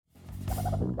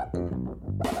Hello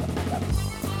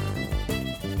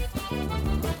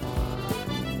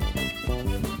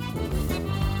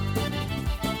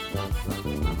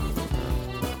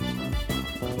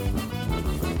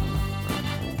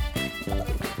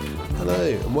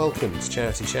and welcome to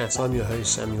Charity Chat. I'm your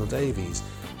host Samuel Davies.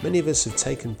 Many of us have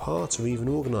taken part or even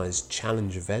organised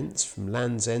challenge events, from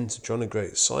Land's End to John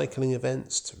O'Groats cycling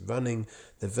events to running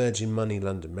the Virgin Money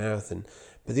London Marathon.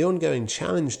 But the ongoing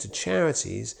challenge to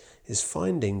charities is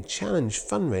finding challenge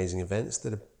fundraising events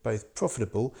that are both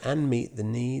profitable and meet the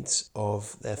needs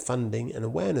of their funding and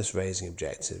awareness raising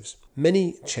objectives.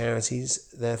 Many charities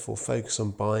therefore focus on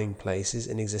buying places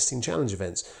in existing challenge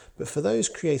events, but for those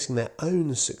creating their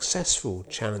own successful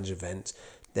challenge event,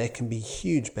 there can be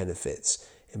huge benefits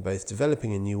in both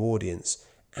developing a new audience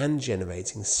and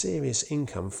generating serious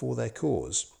income for their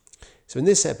cause. So in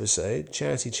this episode,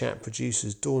 Charity Chat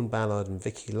producers Dawn Ballard and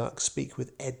Vicky Luck speak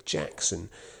with Ed Jackson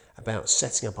about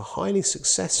setting up a highly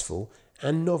successful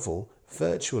and novel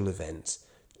virtual event,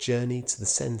 Journey to the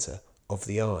Centre of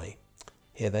the Eye.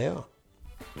 Here they are.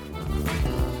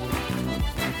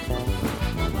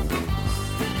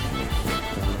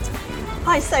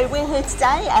 Hi, so we're here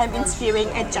today interviewing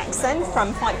Ed Jackson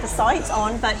from Fight for Sight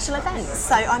on virtual events.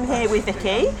 So I'm here with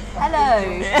Vicky. Hello.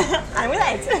 And with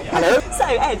Ed. Hello. So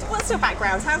Ed, what's your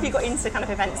background? How have you got into kind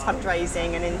of events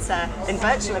fundraising and into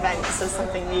virtual events as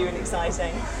something new and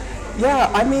exciting?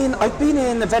 Yeah, I mean, I've been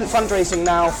in event fundraising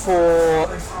now for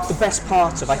the best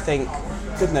part of, I think,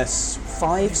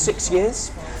 5-6 years.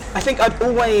 I think I'd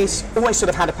always sort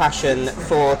of had a passion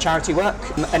for charity work.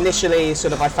 Initially,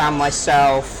 sort of I found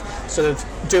myself sort of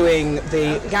doing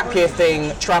the gap year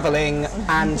thing, travelling,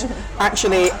 and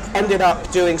actually ended up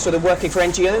doing sort of working for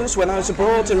NGOs when I was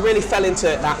abroad and really fell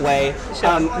into it that way.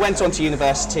 Went on to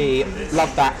university,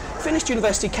 loved that. Finished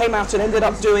university, came out and ended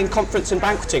up doing conference and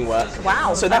banqueting work.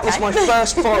 Wow. So that was my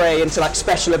first foray into like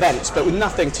special events, but with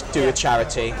nothing to do with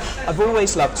charity. I've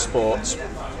always loved sport.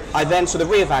 I then sort of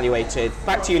re-evaluated,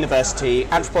 back to university,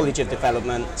 anthropology of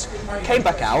development, came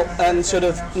back out, and sort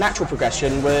of natural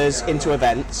progression was into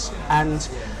events, and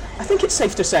I think it's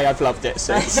safe to say I've loved it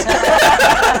since.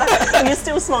 And you're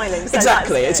still smiling. So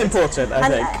exactly, it's important, I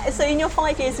think. So in your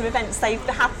 5 years of events, they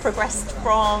have progressed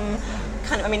from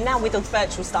kind of, I mean, now with all the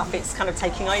virtual stuff, it's kind of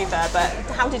taking over, but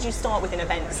how did you start within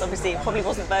events? Obviously, it probably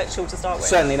wasn't virtual to start with.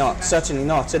 Certainly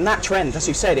not. And that trend, as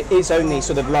you said, it is only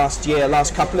sort of last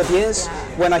couple of years.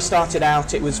 When I started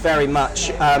out, it was very much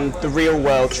the real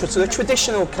world, so the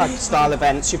traditional style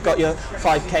events. You've got your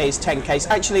 5Ks, 10Ks.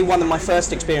 Actually, one of my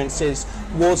first experiences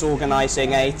was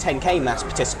organising a 10K mass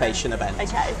participation event.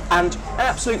 Okay. And I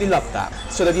absolutely loved that.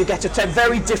 Sort of you get a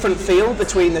very different feel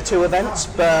between the two events,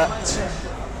 but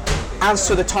as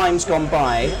sort of time's gone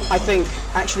by, I think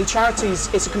actually charities,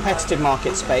 it's a competitive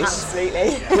market space.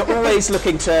 Absolutely. You're always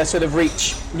looking to sort of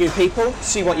reach new people,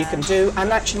 see what you can do,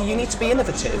 and actually you need to be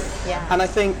innovative. Yeah. And I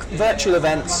think virtual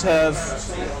events have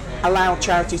allowed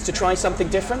charities to try something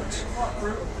different.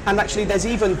 And actually there's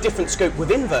even different scope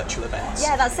within virtual events.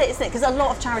 Yeah, that's it, isn't it? Because a lot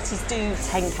of charities do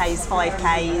 10Ks,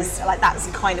 5Ks, like that's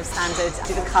kind of standard,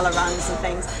 do the colour runs and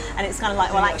things. And it's kind of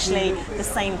like, well, actually the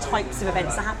same types of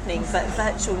events are happening, but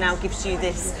virtual now gives you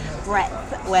this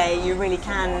breadth where you really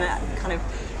can kind of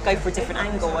go for a different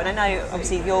angle. And I know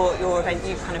obviously your event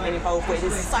you've kind of been involved with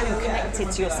is so connected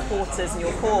to your supporters and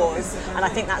your cause, and I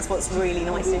think that's what's really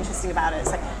nice and interesting about it.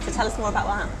 So tell us more about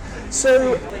that.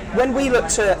 So when we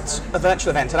looked at a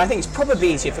virtual event, and I think it's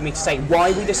probably easier for me to say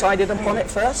why we decided upon it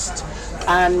first,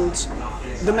 and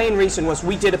the main reason was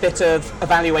we did a bit of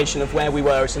evaluation of where we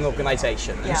were as an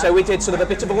organisation. Yeah. And so we did sort of a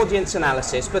bit of audience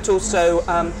analysis, but also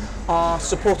our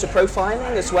supporter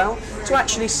profiling as well, to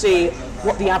actually see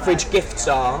what the average gifts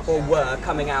are or were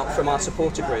coming out from our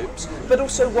supporter groups, but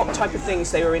also what type of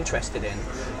things they were interested in.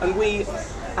 And we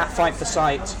at Fight for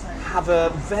Sight have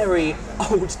a very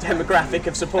old demographic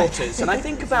of supporters, and I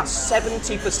think about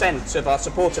 70% of our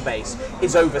supporter base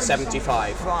is over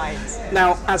 75. Right.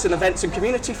 Now, as an events and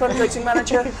community fundraising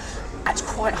manager, it's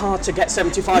quite hard to get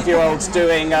 75-year-olds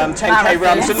doing 10K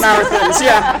runs and marathons.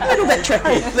 Yeah, a little bit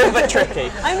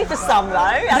tricky. Only for some though.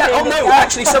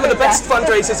 Actually some of the best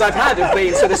fundraisers I've had have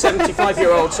been sort of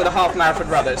 75-year-old sort of half marathon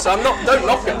runners. So don't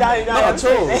knock them. No, not at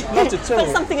all. But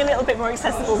something a little bit more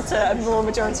accessible to a more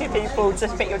majority of people to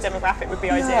fit your demographic would be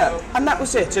ideal. And that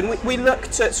was it. And we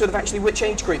looked at sort of actually which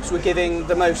age groups were giving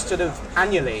the most sort of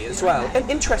annually as well. And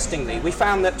interestingly, we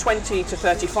found that 20 to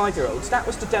 35-year-olds, that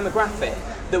was the demographic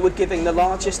that were giving the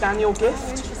largest annual gift.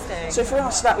 Interesting. So for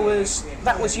us that was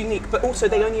unique, but also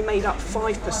they only made up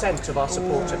 5% of our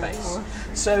supporter base.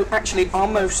 So actually our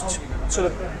most sort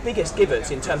of biggest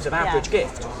givers in terms of average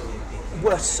gift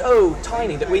were so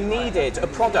tiny that we needed a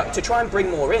product to try and bring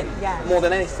more in, Yeah. more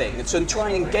than anything, and so try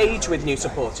and engage with new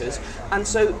supporters. And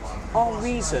so our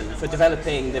reason for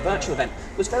developing the virtual event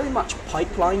was very much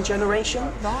pipeline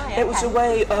generation. Right, It was okay. a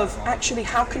way of actually,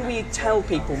 how can we tell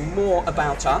people more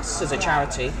about us as a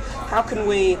charity? How can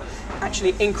we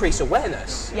actually increase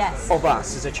awareness Yes. of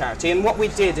us as a charity? And what we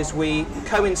did is we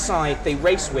coincide the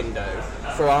race window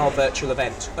for our virtual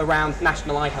event around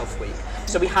National Eye Health Week.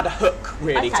 So we had a hook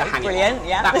really to Okay, hang brilliant, it on.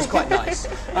 yeah. That was quite nice.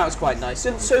 That was quite nice.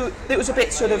 And so it was a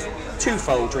bit sort of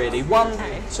twofold really. One,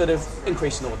 sort of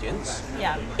increase in audience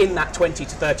Yeah. in that 20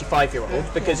 to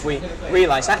 35-year-old, because we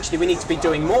realised actually we need to be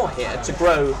doing more here to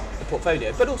grow the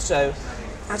portfolio. But also,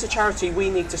 as a charity, we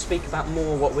need to speak about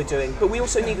more what we're doing, but we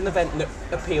also need an event that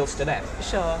appeals to them.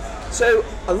 Sure. So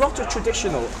a lot of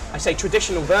traditional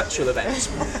virtual events,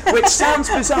 which sounds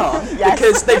bizarre Yes.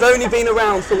 because they've only been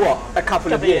around for what, a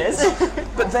couple of Couple of years,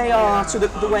 but they are sort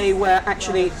of the way where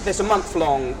actually there's a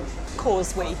month-long,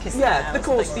 Cause week, isn't yeah, there?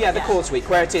 the cause week,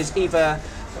 where it is either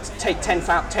take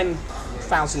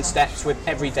 10,000 steps with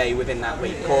every day within that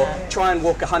week, or try and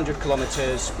walk 100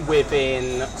 kilometres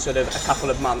within sort of a couple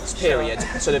of months period,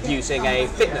 sort of using a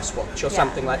fitness watch or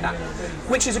something like that,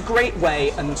 which is a great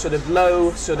way and sort of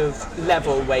low sort of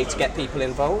level way to get people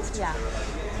involved. Yeah.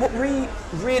 What we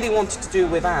really wanted to do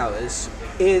with ours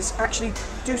is actually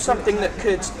do something that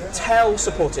could tell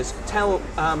supporters,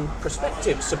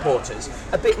 prospective supporters,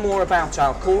 a bit more about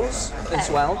our cause as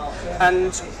well.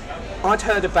 And I'd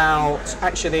heard about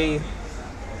actually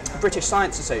British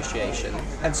Science Association,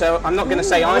 and so I'm not going to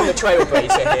say I'm the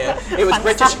trailblazer here. It was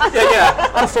British,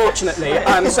 unfortunately.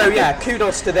 So yeah,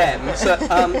 kudos to them. So,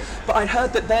 but I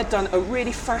heard that they'd done a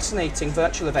really fascinating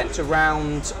virtual event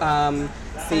around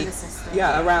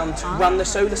Run the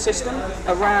Solar System,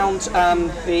 around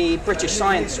the British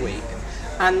Science Week.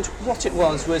 And what it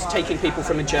was taking people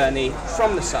from a journey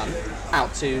from the sun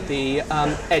out to the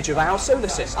edge of our solar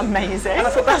system. Amazing. And I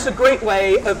thought that's a great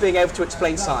way of being able to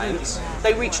explain science.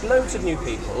 They reached loads of new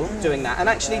people doing that, and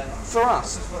actually for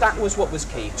us that was what was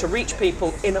key, to reach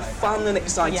people in a fun and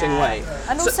exciting way.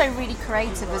 And So- also really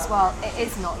creative as well. It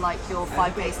is not like your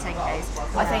 5Ks,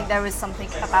 10Ks. I think there is something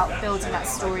about building that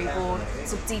storyboard,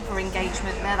 sort of deeper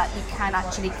engagement there that you can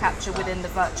actually capture within the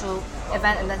virtual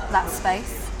event and that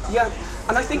space. Yeah,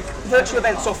 and I think virtual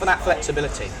events offer that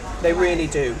flexibility. They really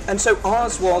do. And so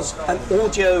ours was an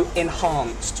audio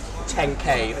enhanced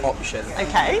 10K option.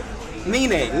 Okay.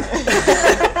 Meaning,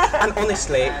 and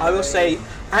honestly, I will say,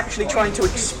 actually trying to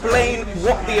explain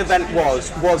what the event was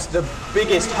the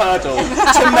biggest hurdle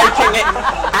to making it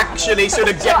actually sort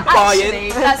of get buy-in. Actually,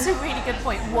 that's a really good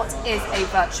point. What is a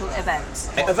virtual event?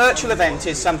 A virtual event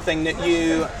is something that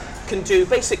you can do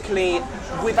basically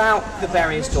without the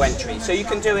barriers to entry. So you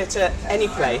can do it at any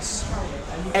place,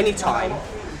 any time.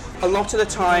 A lot of the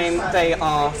time they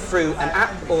are through an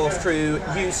app or through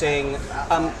using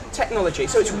technology.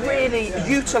 So it's really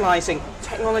utilising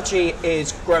technology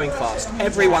is growing fast.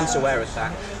 Everyone's aware of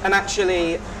that. And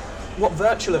actually what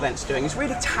virtual events are doing is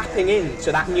really tapping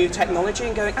into that new technology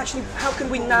and going, actually, how can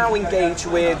we now engage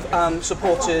with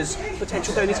supporters,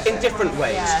 potential donors in different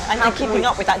ways? Yeah. And How you're can keeping we-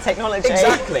 up with that technology.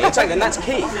 Exactly, and that's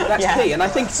key. That's Yeah. key. And I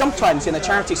think sometimes in the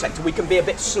charity sector we can be a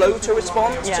bit slow to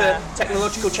respond Yeah. to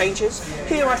technological changes.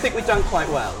 Here I think we've done quite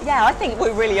well. Yeah, I think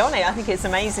we're really on it. I think it's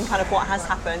amazing kind of what has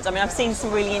happened. I mean, I've seen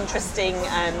some really interesting,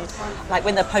 like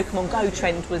when the Pokemon Go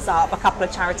trend was up, a couple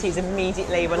of charities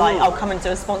immediately were like, "I'll come and do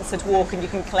a sponsored walk and you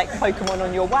can collect Pokemon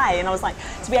on your way." And I was like,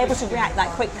 to be able to react that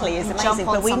quickly is Jump amazing.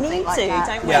 on But we something need like to, that.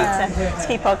 don't we, Yeah. to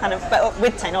keep our kind of, but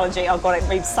with technology, oh God, it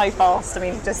moves so fast. I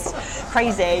mean, just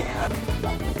crazy.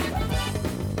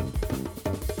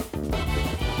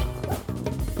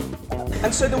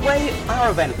 And so the way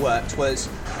our event worked was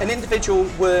an individual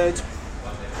would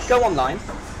go online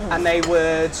and they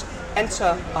would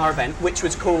enter our event, which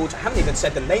was called, I haven't even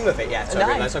said the name of it yet, No. I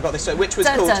realise I've got this, which was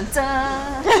Dun, called dun,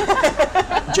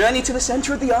 dun. Journey to the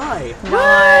Centre of the Eye.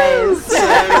 Nice.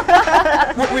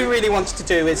 So what we really wanted to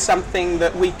do is something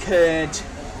that we could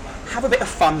have a bit of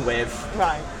fun with,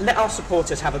 Right. let our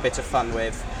supporters have a bit of fun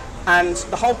with, and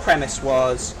the whole premise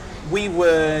was we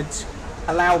would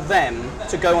allow them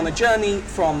to go on a journey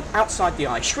from outside the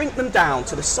eye, shrink them down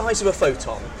to the size of a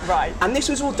photon. Right. And this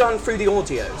was all done through the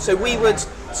audio. So we would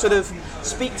sort of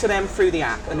speak to them through the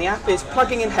app, and the app is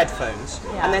plugging in headphones,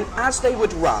 Yeah. and then as they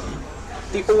would run,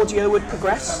 the audio would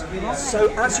progress. So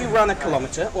as you run a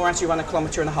kilometre, or as you run a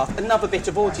kilometre and a half, another bit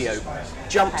of audio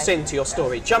jumps into your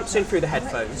story, jumps in through the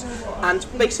headphones, and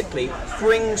basically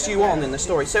brings you on in the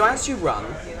story. So as you run,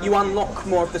 you unlock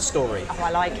more of the story. Oh,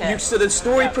 I like it. So the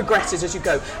story progresses as you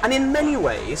go. And in many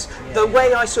ways, the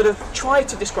way I sort of try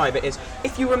to describe it is,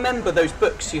 if you remember those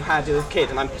books you had as a kid,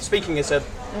 and I'm speaking as a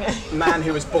man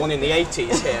who was born in the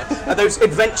 80s here, are those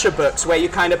adventure books where you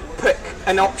kind of pick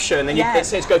an option and it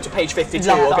says go to page 52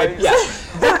 or go,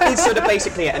 that is sort of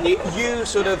basically it. And you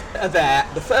sort of are there,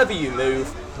 the further you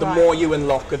move, the more you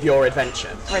unlock of your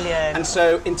adventure. Brilliant. And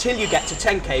so until you get to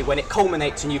 10k, when it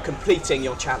culminates in you completing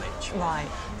your challenge. Right.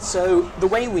 So the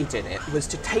way we did it was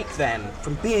to take them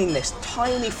from being this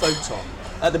tiny photon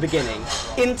at the beginning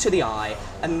into the eye,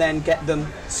 and then get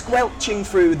them squelching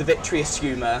through the vitreous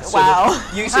humour.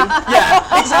 Using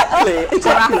exactly.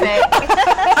 Graphic.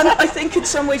 And I think in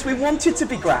some ways we wanted to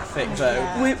be graphic though.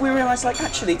 We realised like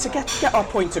actually to get our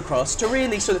point across, to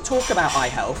really sort of talk about eye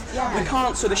health, we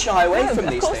can't sort of shy away from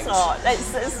these things. Of course not.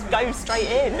 Let's go straight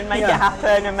in and make it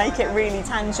happen and make it really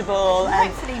tangible. And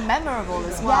hopefully memorable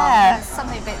as well. Yeah. It's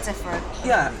something a bit different.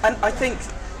 Yeah, and I think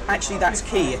actually that's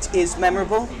key. It is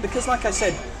memorable because, like I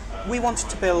said, we wanted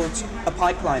to build a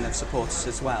pipeline of supporters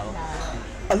as well.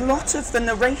 A lot of the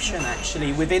narration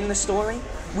actually within the story,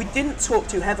 we didn't talk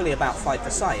too heavily about Fight for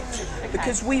Sight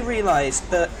because we realised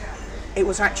that it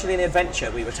was actually an adventure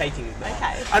we were taking them.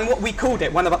 Okay. And what we called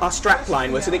it, one of our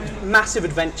strapline was a massive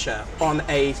adventure on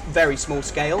a very small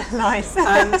scale. Nice.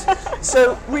 And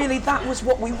so really that was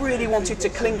what we really wanted to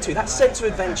cling to, that sense of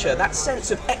adventure, that sense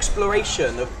of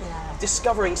exploration, of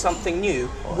discovering something new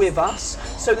with us,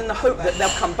 so in the hope that they'll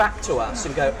come back to us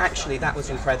and go, actually that was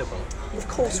incredible. Of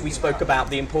course we spoke about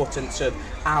the importance of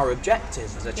our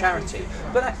objectives as a charity,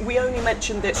 but we only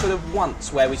mentioned it sort of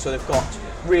once where we sort of got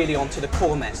really onto the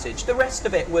core message. The rest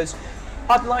of it was,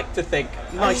 I'd like to think,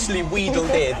 nicely wheedled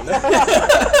in.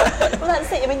 Well,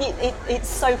 that's it. I mean, it's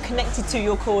so connected to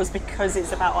your cause because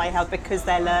it's about eye health, because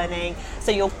they're learning.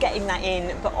 So you're getting that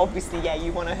in, but obviously,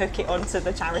 you want to hook it onto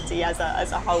the charity as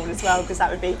a whole as well, because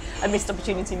that would be a missed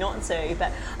opportunity not to.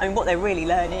 But I mean, what they're really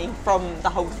learning from the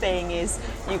whole thing is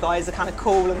you guys are kind of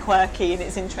cool and quirky, and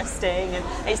it's interesting, and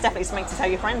it's definitely something to tell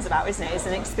your friends about, isn't it? It's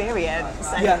an experience,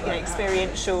 and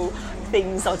experiential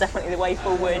things are definitely the way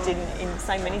forward in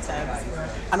so many terms.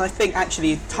 And I think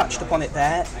actually you touched upon it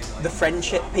there, the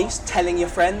friendship piece, telling your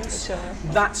friends. Sure.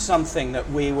 That's something that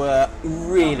we were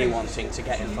really wanting to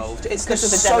get involved. It's the Because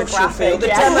of the social feel, the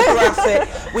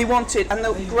demographic we wanted, and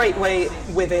the great way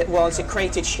with it was it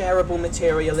created shareable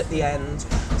material at the end.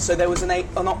 So there was an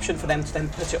option for them to then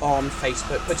put it on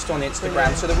Facebook, put it on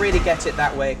Instagram, so to really get it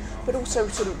that way, but also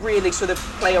sort of really sort of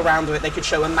play around with it. They could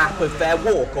show a map of their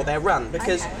walk or their run,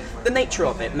 because the nature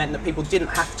of it meant that people didn't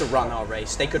have to run our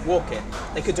race. They could walk it.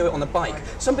 They could do it on a bike.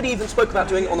 Somebody even spoke about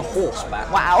doing it on a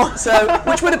horseback. Wow. So,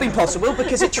 which would have been possible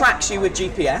because it tracks you with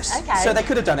GPS. Okay. So they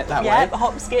could have done it that Yeah, way.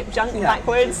 hop, skip, jump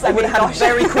backwards. They would have had a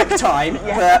very quick time.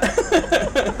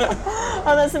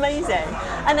 Oh, that's amazing.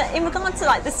 And in regard to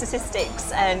like the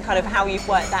statistics and kind of how you've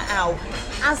worked that out,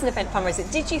 as an event fundraiser,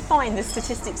 did you find the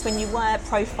statistics when you were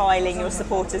profiling your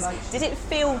supporters, did it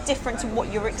feel different to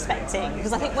what you were expecting?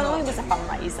 Because I think when I was a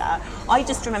fundraiser, I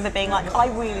just remember being like, I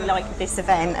really like this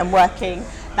event and working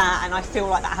that, and I feel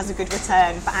like that has a good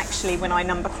return, but actually when I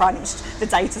number crunched, the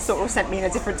data sort of sent me in a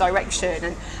different direction,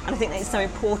 and I think that it's so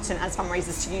important as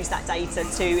fundraisers to use that data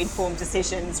to inform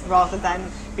decisions rather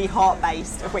than be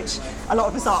heart-based, of which a lot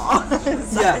of us are.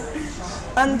 Yeah,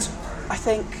 and I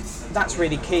think that's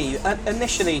really key.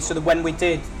 Initially, sort of when we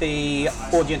did the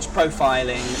audience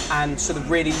profiling and sort of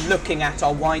really looking at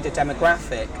our wider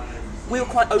demographic, we were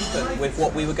quite open with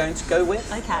what we were going to go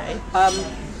with. Okay.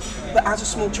 But as a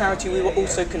small charity, we were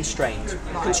also constrained.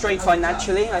 Constrained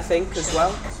financially, I think, as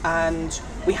well. And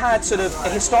we had sort of a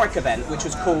historic event, which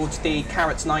was called the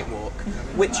Carrots Night Walk,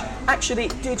 which actually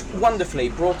did wonderfully,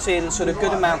 brought in sort of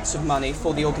good amounts of money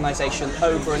for the organisation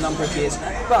over a number of years,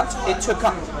 but it took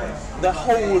up the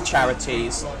whole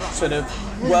charity's sort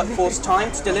of workforce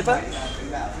time to deliver.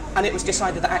 And it was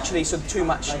decided that actually sort of too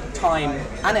much time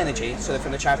and energy sort of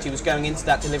from the charity was going into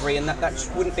that delivery, and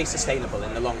that wouldn't be sustainable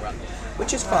in the long run,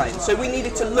 which is fine. So we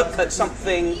needed to look at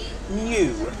something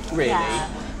new, really. Yeah.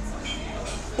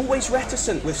 Always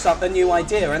reticent with a new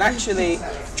idea, and actually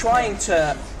trying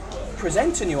to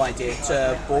present a new idea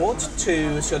to board,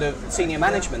 to sort of senior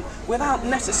management, without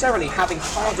necessarily having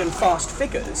hard and fast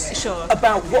figures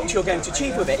about what you're going to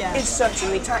achieve with it is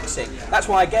certainly taxing. That's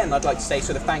why, again, I'd like to say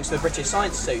sort of thanks to the British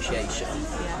Science Association.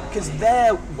 because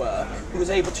their work was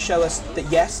able to show us that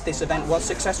yes, this event was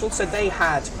successful. So they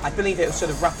had, I believe it was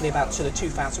sort of roughly about sort of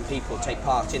 2,000 people take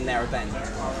part in their event,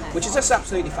 which is just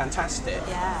absolutely fantastic.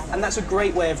 Yeah. And that's a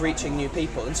great way of reaching new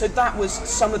people. And so that was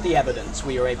some of the evidence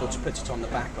we were able to put it on the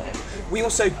back of. We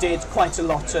also did quite a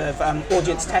lot of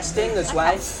audience testing as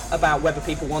well about whether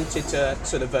people wanted a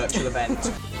sort of virtual event.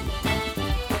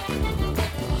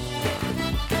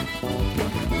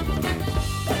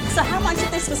 So how much of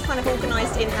this was kind of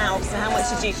organised in-house, and how much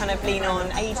did you kind of lean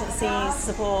on agencies,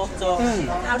 support, or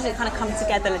how did it kind of come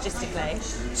together logistically?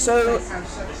 So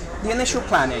the initial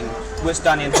planning was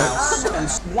done in-house,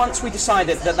 and once we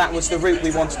decided that that was the route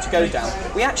we wanted to go down,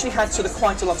 we actually had sort of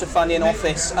quite a lot of fun in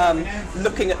office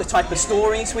looking at the type of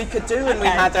stories we could do, and we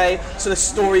had a sort of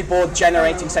storyboard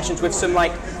generating sessions with some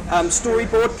like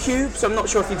storyboard cubes. I'm not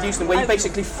sure if you've used them, where you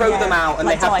basically throw them out and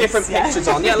like they have dice, different yeah. pictures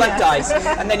on, like dice,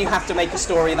 and then you have to make a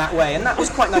story that way, and that was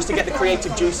quite nice to get the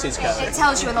creative juices going. It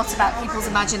tells you a lot about people's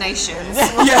imaginations.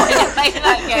 Yeah. When you're playing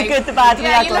that game. The good, the bad, and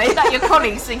Yeah, the you're ugly. looking at your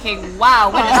colleagues thinking,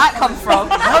 wow, where did that come from?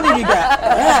 How did you get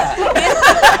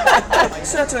there?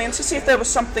 Certainly, and to see if there was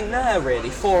something there really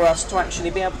for us to actually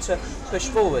be able to push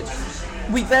forward.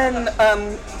 We then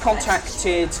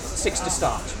contacted Six to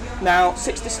Start. Now,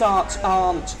 Six to Start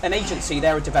aren't an agency,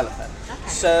 they're a developer.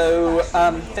 So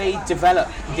they develop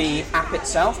the app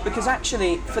itself, because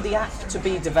actually for the app to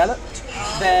be developed,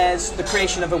 there's the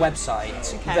creation of a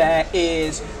website, there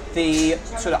is the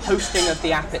sort of hosting of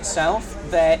the app itself,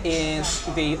 there is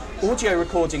the audio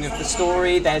recording of the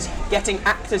story, there's getting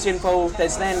actors involved,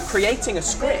 there's then creating a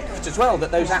script as well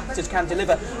that those actors can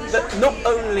deliver that not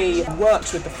only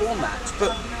works with the format,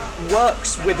 but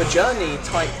works with a journey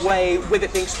type way, with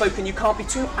it being spoken. You can't be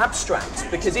too abstract,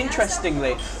 because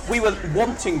interestingly we were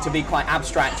wanting to be quite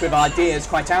abstract with ideas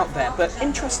quite out there, but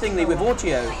interestingly with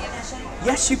audio,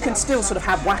 yes, you can still sort of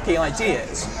have wacky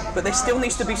ideas, but there still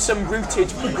needs to be some rooted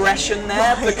progression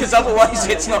there, because otherwise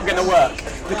it's not going to work,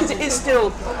 because it is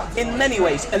still in many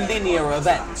ways a linear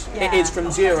event. It is from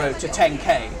 0 to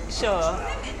 10k. Sure.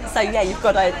 So yeah, you've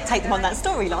got to take them on that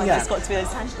storyline. Yeah. It's got to be those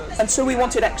tangibles. And so we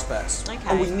wanted experts, Okay.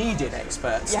 and we needed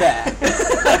experts there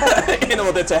in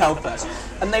order to help us.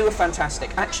 And they were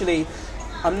fantastic. Actually,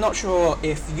 I'm not sure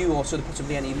if you or sort of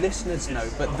possibly any listeners know,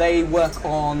 but they work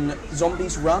on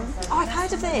Zombies Run. Oh, I've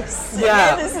heard of this.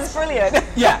 Yeah. This is brilliant.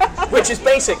 Yeah, which is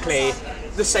basically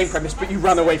the same premise, but you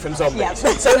run away from zombies. Yeah.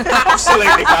 So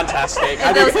absolutely fantastic.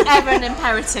 If there was ever an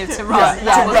imperative to run, To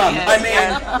that was run. it. I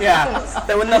mean, yeah.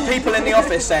 There were no people in the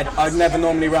office said I'd never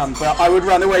normally run, but I would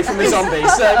run away from the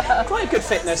zombies. So quite a good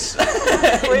fitness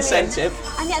incentive.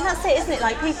 And yeah, and that's it, isn't it?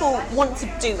 Like, people want to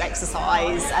do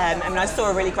exercise. I mean, I saw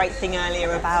a really great thing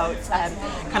earlier about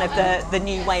kind of the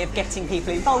new way of getting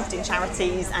people involved in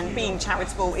charities, and being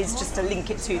charitable is just to link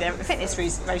it to their fitness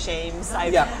regime. So,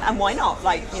 and why not?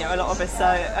 Like, you know, a lot of us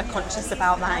are conscious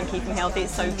about that, and keeping healthy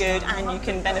is so good, and you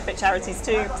can benefit charities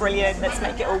too. Brilliant, let's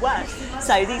make it all work.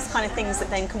 So these kind of things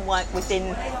that then can work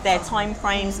within their time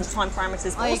frames and time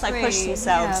parameters, but I also agree, push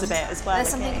themselves yeah. a bit as well. There's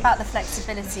something about the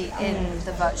flexibility in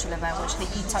the virtual event, which I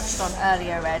think you touched on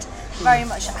earlier, Ed. Very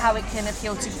much how it can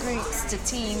appeal to groups, to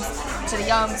teams, to the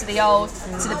young, to the old,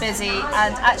 to the busy,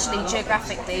 and actually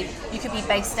geographically, you could be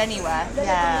based anywhere.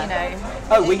 Yeah. You know.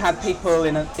 Oh, we had people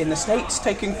in the States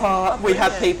taking part, we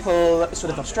had people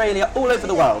sort of Australia, all over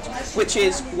the world, which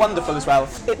is wonderful as well.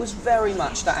 It was very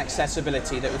much that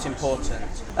accessibility that was important.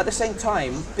 At the same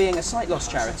time, being a sight loss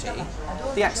charity,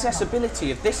 the accessibility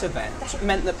of this event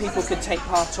meant that people could take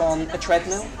part on a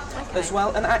treadmill as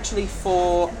well, and actually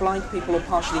for blind people or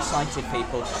partially sighted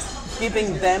people,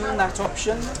 giving them that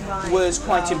option was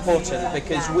quite important,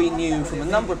 because we knew from a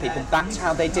number of people that's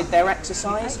how they did their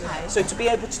exercise. So to be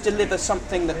able to deliver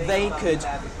something that they could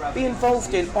be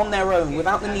involved in on their own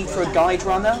without the need for a guide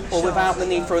runner or without the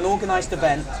need for an organised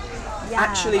event,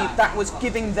 actually that was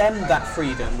giving them that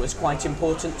freedom was quite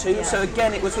important too. So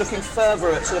again, it was looking further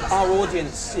at sort of our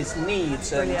audience's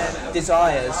needs and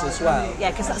desires as well.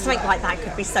 Yeah, because something like that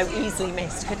could be so easily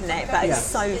missed, couldn't it? But it's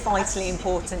so vitally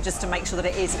important just to make sure that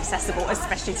it is accessible,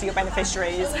 especially to your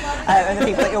beneficiaries and the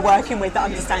people that you're working with that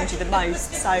understand you the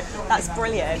most. So that's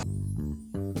brilliant.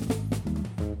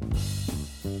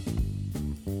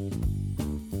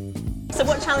 So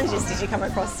what challenges did you come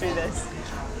across through this?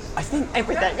 I think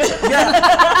Everything. yeah,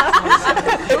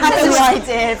 Having the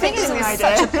idea, I think fixing the it's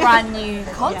idea. such a brand new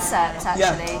concept,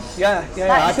 actually. yeah. That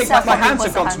I think itself my probably hands was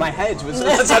have gone a to my head was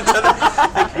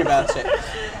thinking about it.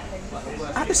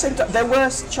 At the same time, there were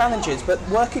challenges, but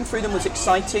working through them was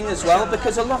exciting as well,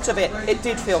 because a lot of it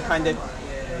did feel kind of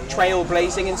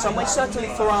trailblazing in some way, certainly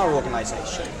for our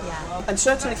organisation. and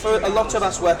certainly for a lot of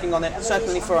us working on it,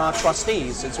 certainly for our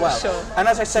trustees as well. Sure. And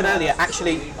as I said earlier,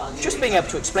 actually just being able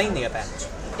to explain the event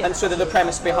and sort of the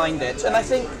premise behind it. And I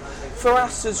think for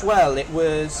us as well, it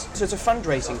was as a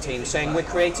fundraising team saying we're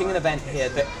creating an event here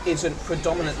that isn't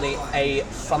predominantly a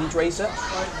fundraiser.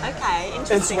 Okay, As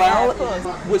interesting. well, Yeah, of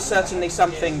course. was certainly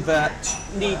something that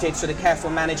needed sort of careful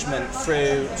management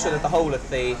through sort of the whole of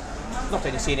the, not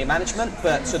only senior management,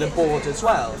 but sort of board as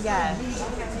well. Yeah.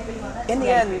 In the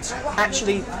end,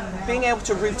 actually being able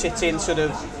to root it in sort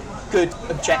of good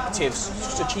objectives,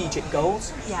 strategic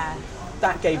goals, Yeah.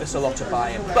 that gave us a lot of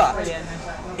buy-in. But Brilliant.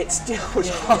 it still was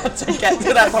hard to get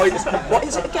to that point. What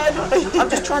is it again? I'm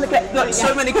just trying to get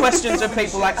so many questions of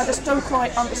people like, I just don't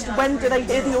quite understand. When do they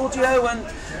hear the audio? And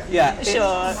yeah,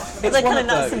 Sure. it's the one kind of of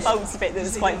nuts and those. bolts of it that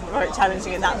was quite very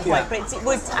challenging at that point. Yeah. But it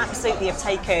would absolutely have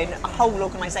taken a whole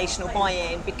organisational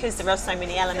buy-in because there are so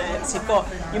many elements. You've got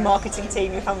your marketing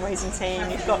team, your fundraising team,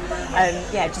 you've got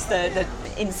just the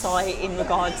insight in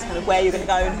regards to kind of where you're going to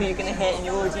go and who you're going to hit in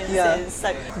your audiences. Yeah.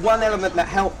 So One element that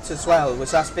helped as well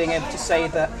was us being able to say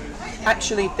that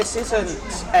actually this isn't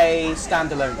a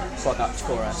standalone product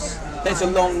for us. There's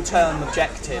a long-term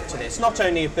objective to this, not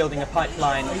only of building a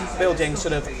pipeline, building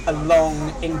sort of a long,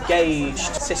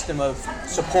 engaged system of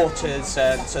supporters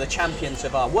and sort of champions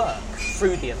of our work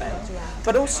through the event,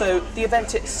 but also the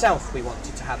event itself we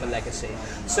wanted to have a legacy.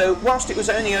 So whilst it was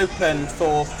only open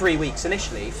for 3 weeks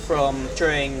initially, from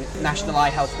during National Eye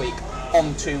Health Week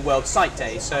on to World Sight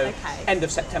Day, so Okay. end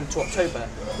of September to October,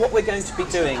 what we're going to be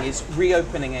doing is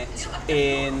reopening it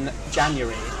in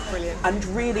January. Brilliant. And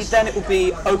really then it will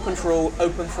be open for all,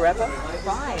 open forever.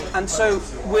 right. And so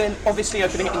we're obviously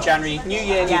opening it in January, new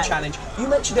year, new Yeah. challenge. You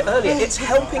mentioned it earlier, it's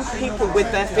helping people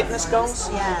with their fitness goals,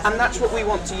 Yeah. and that's what we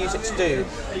want to use it to do.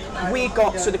 We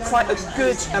got sort of quite a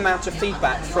good amount of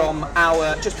feedback from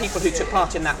our, just people who took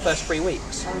part in that first 3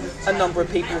 weeks. A number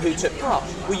of people who took part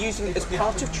were using it as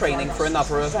part of training for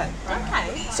another event.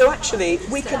 Okay. So actually,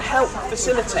 we can help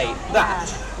facilitate that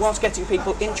whilst getting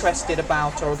people interested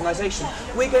about our organisation.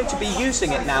 We're going to be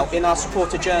using it now in our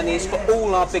supporter journeys for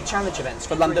all our big challenge events,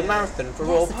 for London Marathon, for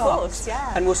Royal of Parks. course,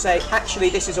 yeah. And we'll say, actually,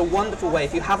 this is a wonderful way,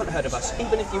 if you haven't heard of us,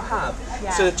 even if you have,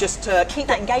 Yeah. sort of just to Keep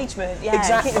that engagement, yeah.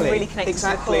 Exactly, Keep them really connected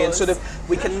exactly, to the and sort cause. of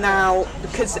we can now,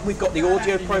 because we've got the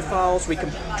audio profiles, we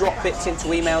can drop bits into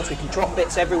emails, we can drop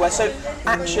bits everywhere. So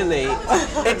actually,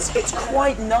 it's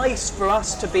quite nice for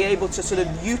us to be able to sort of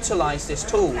utilise this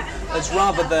tool as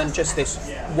rather than just this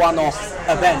one-off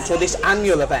event or this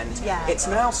annual event. Yeah. It's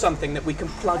now something that we can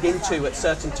plug into at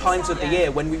certain times of the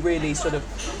year when we really sort of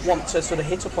want to sort of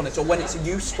hit upon it, or when it's a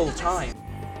useful time.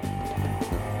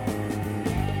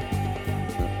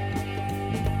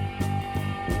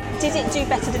 Did it do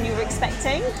better than you were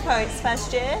expecting for its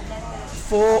first year?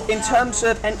 In terms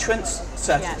of entrants,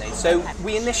 certainly. Yeah. So Okay.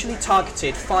 we initially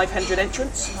targeted 500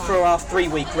 entrants for our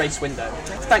 3-week race window.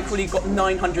 Thankfully, got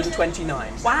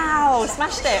 929. Wow,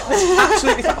 smashed it.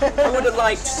 Absolutely. I would have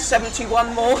liked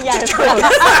 71 more. Yeah, to try.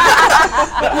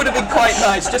 That would have been quite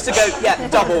nice, just to go,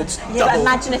 doubled. Yeah, but doubled.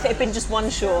 imagine if it had been just one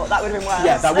short, that would have been worse.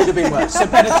 Yeah, that would have been worse. So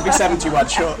better to be 71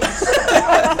 short.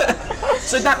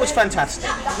 So that was fantastic.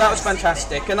 That was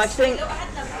fantastic. And I think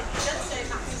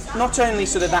not only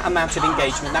sort of that amount of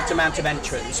engagement, that amount of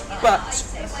entrants, but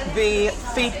the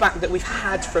feedback that we've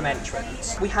had from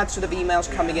entrants. We had sort of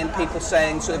emails coming in, people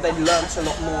saying sort of they've learnt a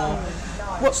lot more.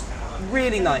 What's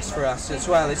really nice for us as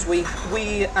well is we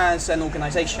as an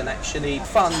organisation actually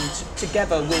fund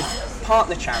together with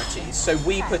partner charities. So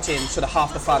we put in sort of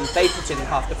half the fund, they put in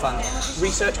half the fund,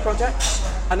 research projects,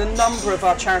 and a number of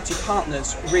our charity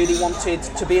partners really wanted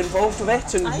to be involved with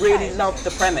it and really loved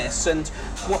the premise. And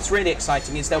what's really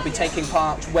exciting is they'll be taking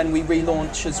part when we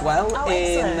relaunch as well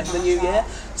in excellent. the new year.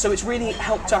 So it's really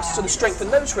helped us sort of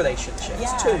strengthen those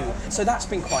relationships too. So that's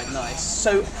been quite nice.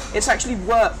 So it's actually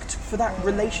worked for that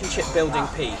relationship building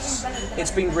piece.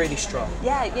 It's been really strong.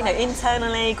 Yeah, you know,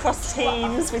 internally, cross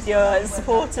teams, with your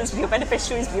supporters, with your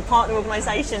beneficiaries, with your partner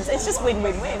organisations, it's just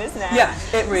win-win-win, isn't it? Yeah,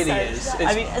 it really is.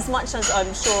 I mean, as much as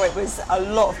I'm sure it was a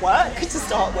lot of work to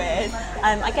start with,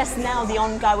 I guess now the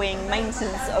ongoing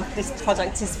maintenance of this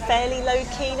product is fairly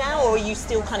low-key now, or are you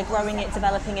still kind of growing it,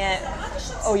 developing it,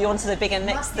 or are you on to the bigger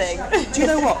next thing? Do you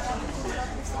know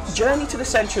what? Journey to the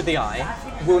Centre of the Eye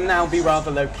will now be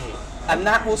rather low-key. And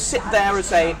that will sit there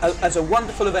as a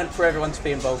wonderful event for everyone to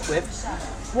be involved with.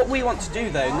 What we want to do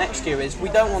though next year is we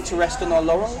don't want to rest on our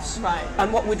laurels. Right.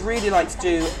 And what we'd really like to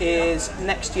do is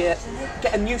next year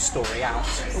get a new story out.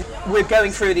 We're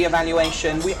going through the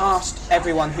evaluation. We asked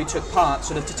everyone who took part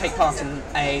sort of to take part in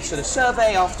a sort of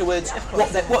survey afterwards,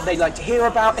 what they'd like to hear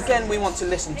about. Again, we want to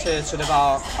listen to sort of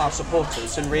our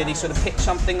supporters and really sort of pick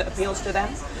something that appeals to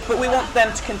them. But we want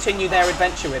them to continue their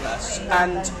adventure with us.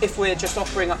 And if we're just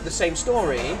offering up the same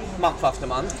story month after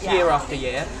month, year after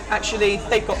year, actually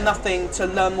they've got nothing to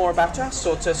learn more about us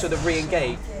or to sort of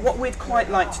re-engage. What we'd quite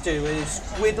like to do is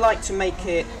we'd like to make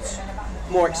it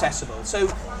more accessible. So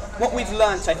what we've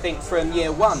learnt, I think, from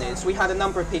year one is we had a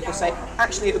number of people say,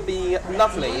 actually it would be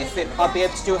lovely if I'd be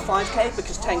able to do a 5k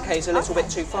because 10k is a little bit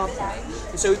too far for me.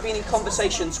 And so we've been in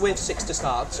conversations with Six to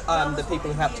Start, the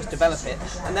people who helped us develop it,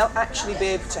 and they'll actually be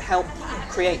able to help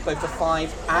create both a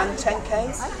 5 and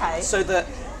 10k so that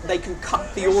they can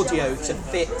cut the audio to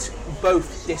fit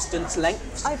both distance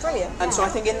lengths. Oh, brilliant. And so I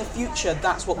think in the future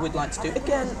that's what we'd like to do.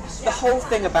 Again, the whole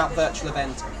thing about virtual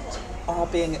events are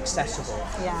being accessible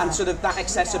and sort of that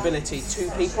accessibility to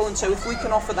people, and so if we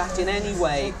can offer that in any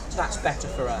way, that's better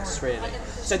for us really.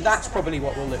 So that's probably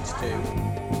what we'll look to do.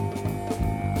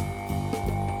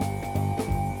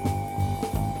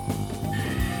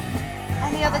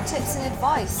 Any other tips and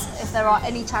advice if there are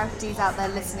any charities out there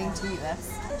listening to this?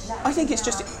 I think it's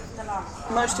just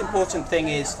most important thing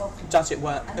is, does it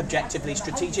work objectively,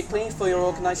 strategically for your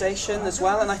organisation as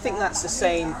well? And I think that's the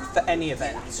same for any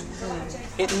event.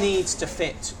 It needs to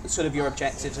fit sort of your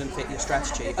objectives and fit your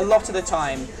strategy. A lot of the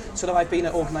time, sort of I've been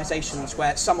at organisations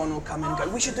where someone will come in and go,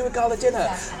 we should do a gala dinner,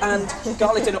 and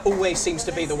gala dinner always seems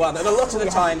to be the one. And a lot of the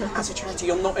time, as a charity,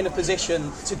 you're not in a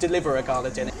position to deliver a gala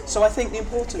dinner. So I think the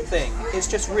important thing is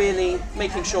just really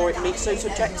making sure it meets those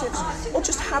objectives, or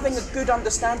just having a good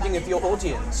understanding of your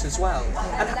audience as well,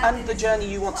 and the journey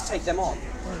you want to take them on.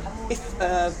 If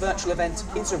a virtual event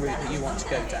is a route that you want to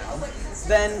go down,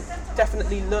 then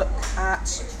definitely look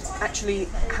at actually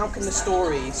how can the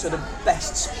story sort of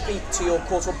best speak to your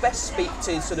cause or best speak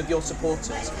to sort of your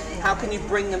supporters. How can you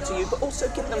bring them to you, but also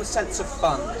give them a sense of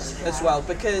fun as well,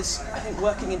 because I think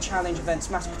working in challenge events,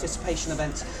 mass participation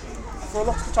events, for a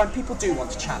lot of the time people do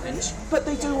want to challenge, but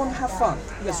they do want to have fun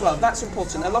as well. That's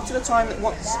important. A lot of the time,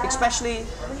 especially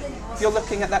if you're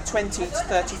looking at that 20 to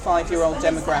 35-year-old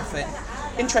demographic.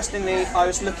 Interestingly, I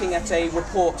was looking at a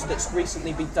report that's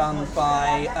recently been done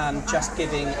by Just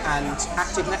Giving and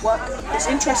Active Network. It's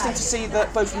interesting to see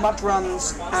that both mud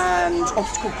runs and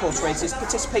obstacle course races,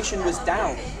 participation was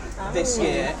down this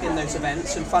year in those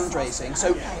events and fundraising.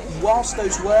 So whilst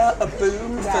those were a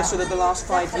boom for sort of the last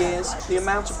 5 years, the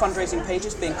amount of fundraising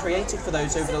pages being created for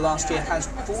those over the last year has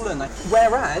fallen.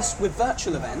 Whereas with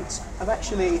virtual events, I've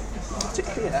actually put it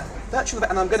here,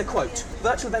 and I'm going to quote,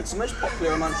 virtual events are most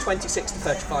popular among 26 to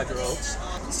 35-year-olds.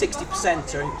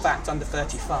 60% are in fact under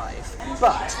 35.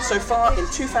 But so far in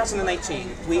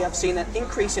 2018, we have seen an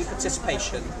increase in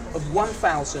participation of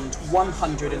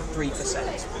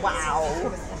 1,103%.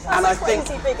 Wow. And I think,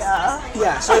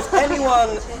 so if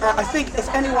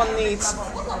anyone needs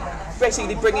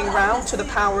basically bringing round to the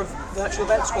power of virtual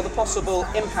events or the possible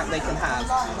impact they can have,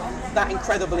 that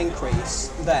incredible increase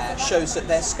there shows that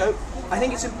their scope. I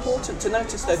think it's important to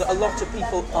notice though that a lot of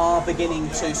people are beginning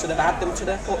to sort of add them to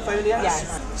their portfolios.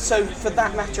 Yes. So for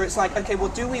that matter, it's like, okay, well,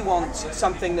 do we want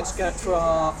something that's good for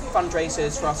our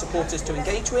fundraisers, for our supporters to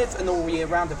engage with, an all year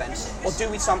round event, or do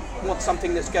we want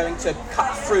something that's going to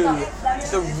cut through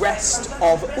the rest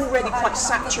of already quite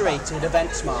saturated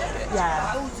events market?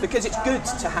 Yeah. Because it's good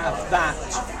to have that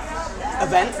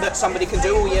event that somebody can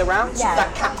do all year round,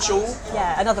 that catch-all.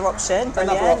 Yeah, another option.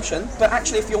 Brilliant. Another option. But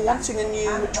actually, if you're wanting a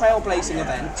new trailblazing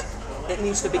event, it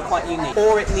needs to be quite unique,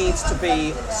 or it needs to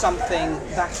be something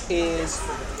that is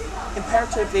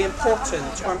imperatively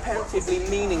important or imperatively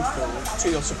meaningful to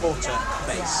your supporter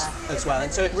base as well.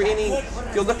 And so it really,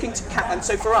 if you're looking to and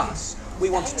so for us, we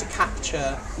wanted to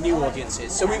capture new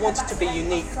audiences. So we wanted to be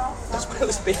unique as well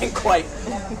as being quite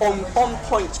on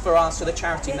point for our sort of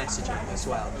charity messaging as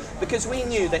well. Because we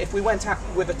knew that if we went out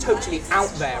with a totally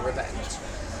out there event,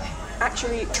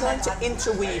 actually trying to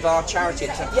interweave our charity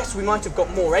into, yes, we might have got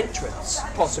more entrants,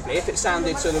 possibly, if it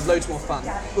sounded sort of loads more fun,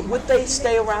 but would they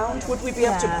stay around? Would we be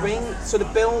able to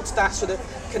build that sort of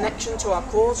connection to our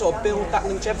cause or build that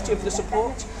longevity of the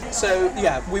support? So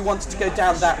we wanted to go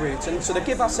down that route and sort of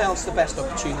give ourselves the best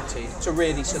opportunity to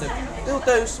really sort of build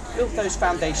those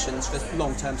foundations for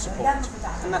long-term support,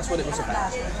 and that's what it was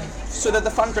about. So that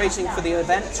the fundraising for the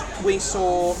event, we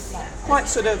saw quite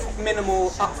sort of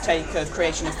minimal uptake of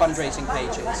creation of fundraising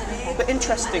pages, but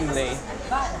interestingly,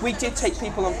 we did take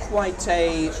people on quite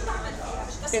a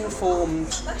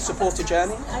informed supporter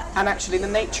journey, and actually the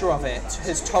nature of it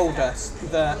has told us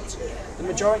that the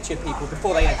majority of people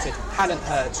before they entered hadn't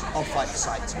heard of Fight for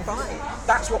Sight. Right.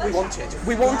 That's what we wanted.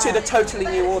 We wanted a totally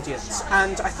new audience,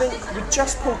 and I think we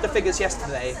just pulled the figures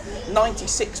yesterday.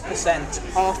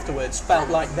 96% afterwards felt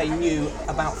like they knew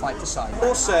about Fight for Sight.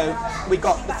 Also, we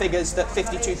got the figures that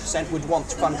 52% would want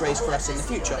to fundraise for us in the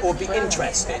future, or be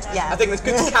interested. Yeah. I think it's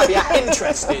good to caveat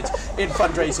interested in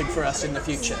fundraising for us in the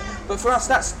future. But for us,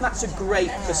 that's a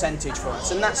great percentage for us,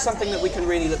 and that's something that we can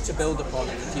really look to build upon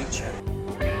in the future.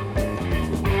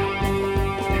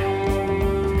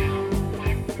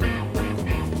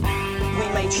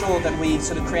 Made sure that we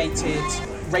sort of created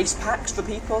race packs for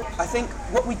people. I think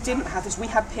what we didn't have is we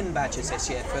had pin badges this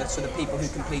year for sort of people who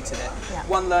completed it. Yeah.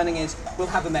 One learning is we'll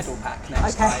have a medal pack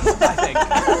next Okay. time, I think.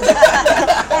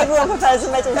 Everyone prefers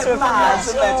a medal to a badge.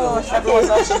 Everyone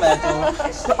loves a medal.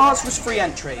 But ours was free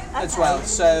entry as well,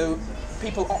 so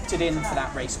people opted in for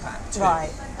that race pack too. Right.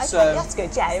 Okay, So that's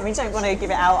good. Yeah, I mean, you don't want to give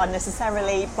it out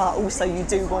unnecessarily, but also you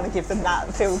do want to give them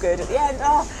that feel good at the end.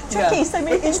 Oh, tricky. yeah, So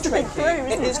many it is things to think tricky. through.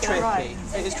 It is to get it right?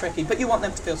 tricky. It is tricky, but you want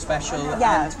them to feel special.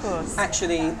 Yeah, and of course.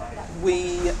 Actually,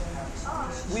 we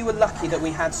were lucky that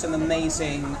we had some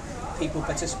amazing people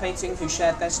participating who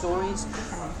shared their stories,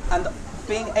 and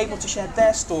being able to share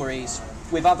their stories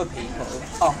with other people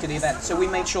after the event. So we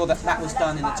made sure that that was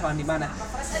done in a timely manner.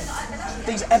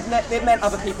 It meant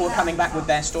other people were coming back with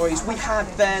their stories. We had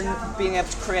then being able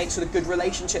to create sort of good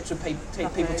relationships with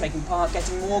people taking part,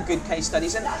 getting more good case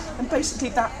studies, and basically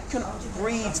that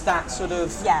breeds that sort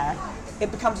of. Yeah. It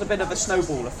becomes a bit of a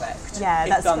snowball effect. Yeah, if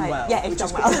that's done great. well. Yeah, if which done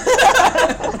is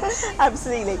well.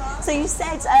 Absolutely. So you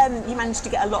said you managed to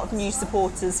get a lot of new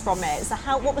supporters from it. So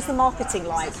what was the marketing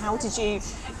like? How did you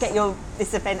get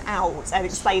this event out and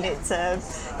explain it to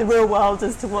the real world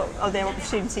as to what their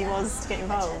opportunity was to get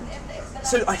involved?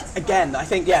 So I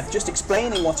think just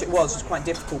explaining what it was quite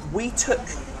difficult. We took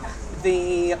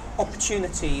the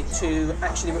opportunity to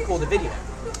actually record a video.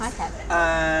 Okay.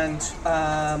 And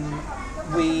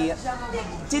we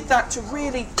did that to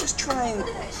really just try and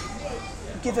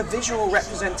give a visual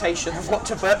representation of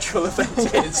what a virtual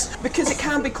event is, because it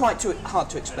can be quite hard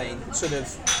to explain sort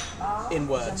of in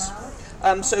words.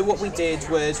 So what we did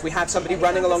was we had somebody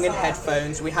running along in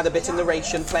headphones, we had a bit of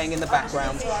narration playing in the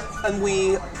background, and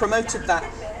we promoted that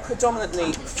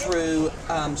predominantly through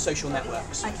social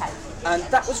networks. Okay. And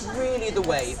that was really the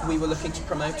way we were looking to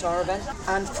promote our event,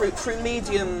 and through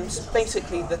mediums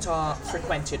basically that are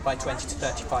frequented by 20 to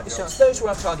 35-year-olds. Sure. Those were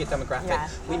our target demographic. Yeah.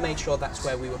 We made sure that's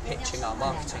where we were pitching our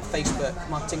marketing, Facebook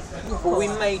marketing, but we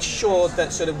made sure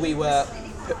that sort of we were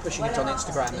pushing it on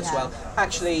Instagram as well.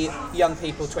 Actually, young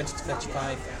people 20 to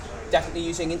 35 definitely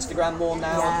using Instagram more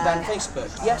now than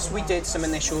Facebook. Yes, we did some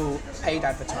initial paid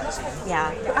advertising.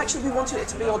 Yeah. But actually we wanted it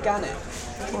to be organic.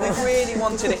 We really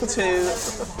wanted it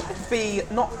to be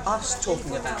not us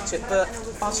talking about it, but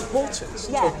our supporters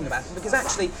talking about it, because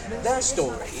actually their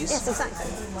stories Yes,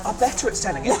 exactly. are better at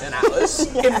selling it than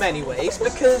ours in many ways,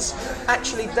 because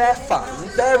actually their fun,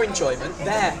 their enjoyment,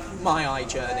 their My Eye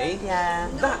journey,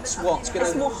 that's what's going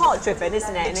to... It's more heart-driven,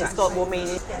 isn't it? And it's got more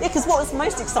meaning. Yeah, because what was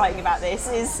most exciting about this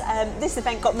is this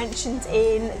event got mentioned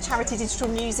in Charity Digital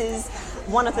News'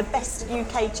 one of the best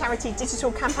UK charity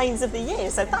digital campaigns of the year,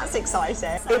 so that's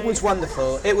exciting. It was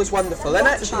wonderful, and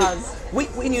actually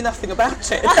we knew nothing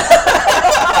about it.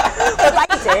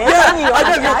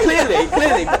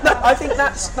 Clearly. But no, I think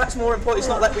that's more important. It's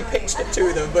not like we pitched it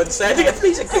to them and said,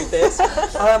 please include this.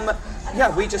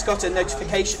 We just got a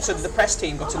notification, so the press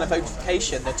team got a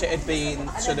notification that it had been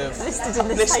sort of listed in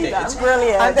this paper. listed.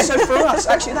 Brilliant. And so for us,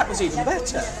 actually, that was even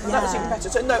better. That was even better.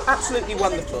 So no, absolutely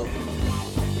wonderful.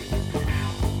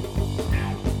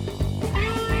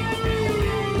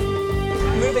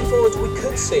 Moving forward, we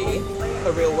could see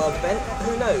a real world event.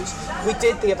 Who knows? We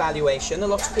did the evaluation. A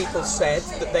lot of people said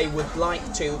that they would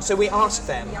like to. So we asked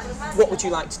them, what would you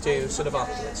like to do sort of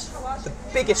afterwards? The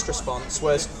biggest response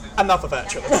was another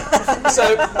virtual event.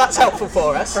 So that's helpful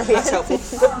for us. That's helpful.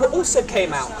 But what also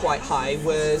came out quite high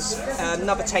was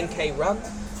another 10k run,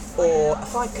 or a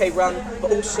 5k run,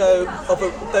 but also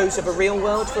those of a real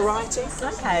world variety.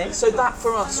 Okay. So that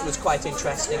for us was quite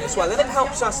interesting as well, and it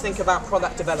helps us think about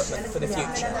product development for the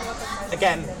future.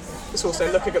 Again, it's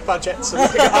also looking at budgets and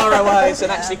looking at ROIs,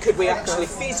 and actually could we actually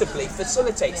feasibly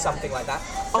facilitate something like that?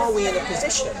 Are we in a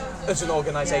position as an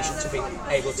organisation to be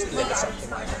able to deliver something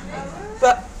like that?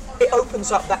 But it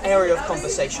opens up that area of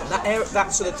conversation,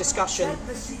 that sort of discussion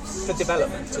for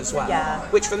development as well,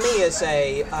 which for me as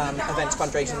a events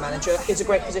fundraising manager is a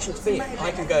great position to be in.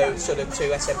 I can go sort of to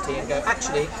SMT and go,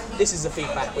 actually, this is the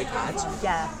feedback we've had.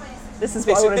 this is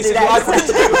what I want to do This is what I next. want to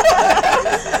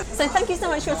do. So thank you so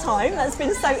much for your time. That's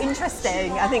been so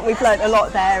interesting. I think we've learned a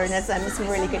lot there, and there's some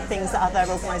really good things that other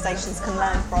organisations can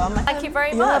learn from. Thank you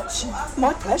very much.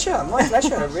 My pleasure.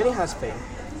 It really has been.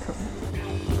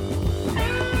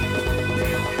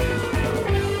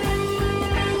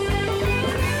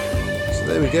 So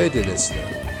there we go, dear listener.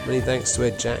 Many thanks to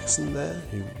Ed Jackson there,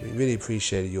 who we really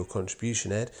appreciated your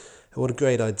contribution, Ed. And what a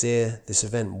great idea this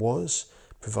event was,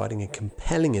 providing a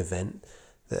compelling event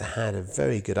that had a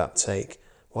very good uptake,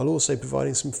 while also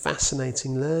providing some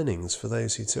fascinating learnings for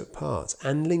those who took part,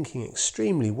 and linking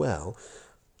extremely well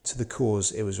to the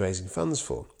cause it was raising funds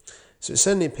for. So it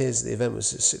certainly appears that the event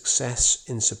was a success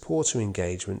in supporter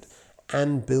engagement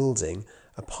and building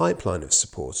a pipeline of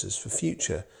supporters for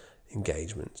future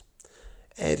engagement.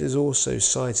 Ed has also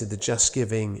cited the Just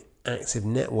Giving Active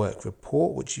Network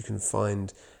report, which you can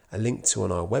find a link to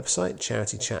on our website,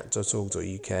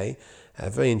 charitychat.org.uk. A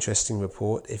very interesting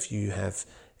report if you have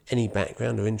any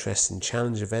background or interest in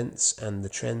challenge events and the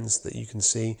trends that you can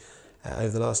see over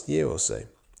the last year or so.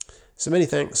 So many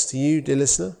thanks to you, dear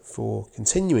listener, for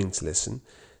continuing to listen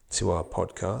to our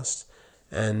podcast.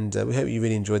 And we hope you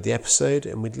really enjoyed the episode,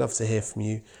 and we'd love to hear from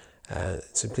you.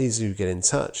 So please do get in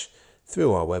touch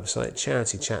through our website,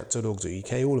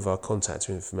 charitychat.org.uk, all of our contact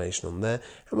information on there.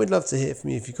 And we'd love to hear from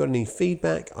you if you've got any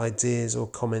feedback, ideas or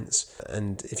comments,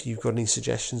 and if you've got any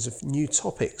suggestions of new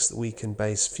topics that we can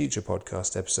base future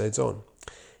podcast episodes on.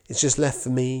 It's just left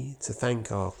for me to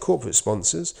thank our corporate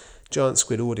sponsors, Giant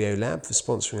Squid Audio Lab for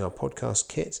sponsoring our podcast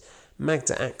kit,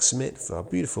 Magda Axamit for our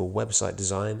beautiful website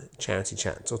design,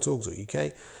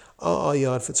 charitychat.org.uk, RR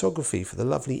Yard Photography for the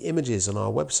lovely images on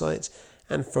our website,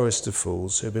 and Forest of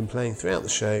Fools, who have been playing throughout the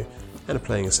show and are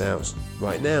playing us out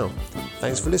right now.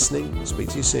 Thanks for listening. I'll speak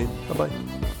to you soon. Bye-bye.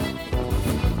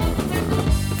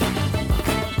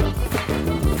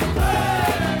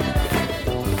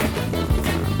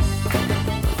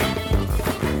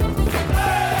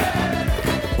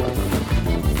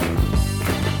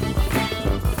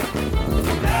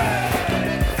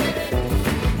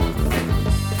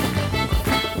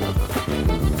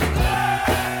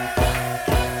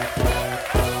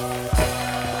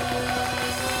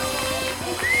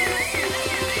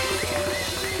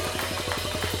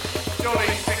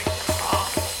 Johnny.